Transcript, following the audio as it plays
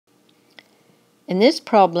In this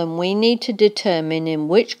problem, we need to determine in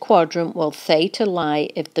which quadrant will theta lie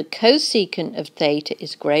if the cosecant of theta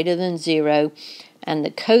is greater than 0 and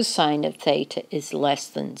the cosine of theta is less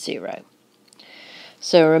than 0.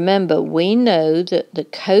 So remember, we know that the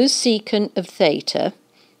cosecant of theta,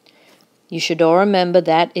 you should all remember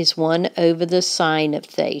that is 1 over the sine of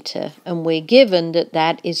theta, and we're given that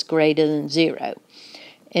that is greater than 0.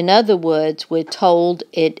 In other words, we're told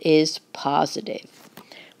it is positive.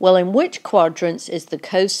 Well, in which quadrants is the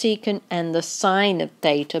cosecant and the sine of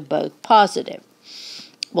theta both positive?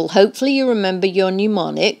 Well, hopefully you remember your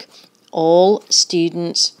mnemonic. All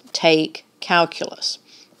students take calculus.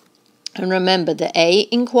 And remember, the A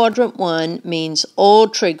in quadrant 1 means all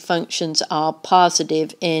trig functions are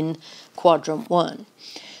positive in quadrant 1.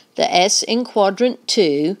 The S in quadrant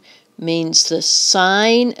 2 means the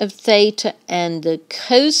sine of theta and the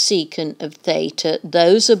cosecant of theta,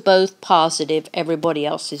 those are both positive, everybody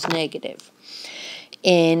else is negative.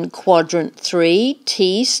 In quadrant 3,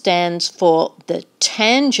 T stands for the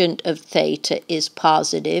tangent of theta is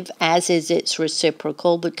positive, as is its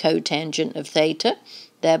reciprocal, the cotangent of theta.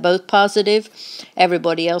 They're both positive,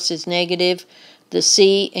 everybody else is negative. The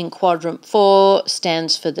C in quadrant 4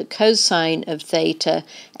 stands for the cosine of theta,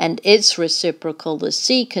 and its reciprocal, the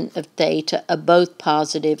secant of theta, are both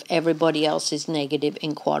positive. Everybody else is negative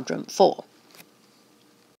in quadrant 4.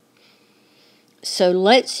 So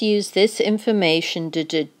let's use this information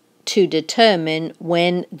to determine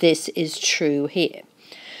when this is true here.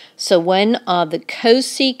 So when are the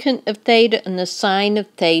cosecant of theta and the sine of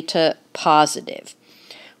theta positive?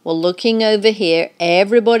 Well, looking over here,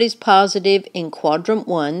 everybody's positive in quadrant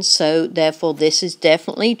 1, so therefore this is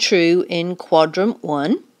definitely true in quadrant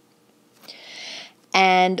 1.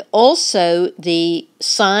 And also the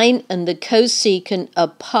sine and the cosecant are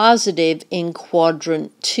positive in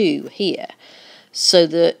quadrant 2 here. So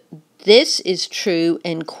this is true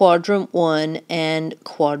in quadrant 1 and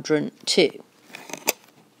quadrant 2.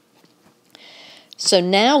 So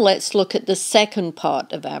now let's look at the second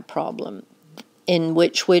part of our problem, in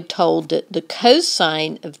which we're told that the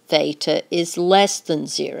cosine of theta is less than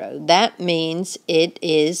 0. That means it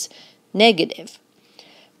is negative.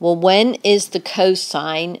 Well, when is the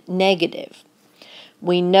cosine negative?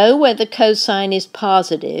 We know where the cosine is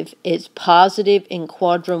positive. It's positive in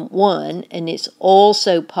quadrant 1, and it's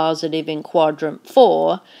also positive in quadrant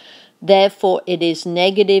 4. Therefore, it is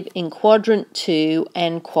negative in quadrant 2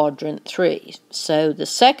 and quadrant 3. So the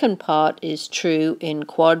second part is true in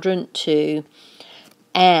quadrant 2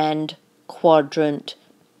 and quadrant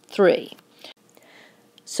 3.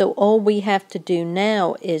 So all we have to do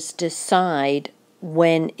now is decide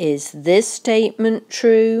when is this statement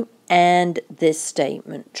true and this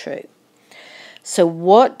statement true. So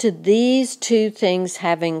what do these two things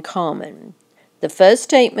have in common? The first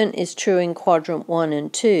statement is true in quadrant 1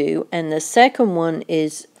 and 2, and the second one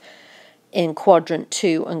is in quadrant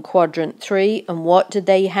 2 and quadrant 3. And what do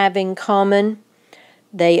they have in common?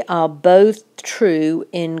 They are both true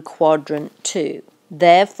in quadrant 2.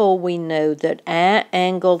 Therefore, we know that our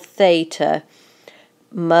angle theta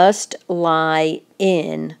must lie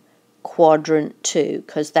in quadrant 2,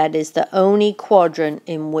 because that is the only quadrant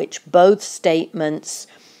in which both statements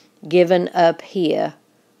given up here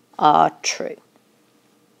are true.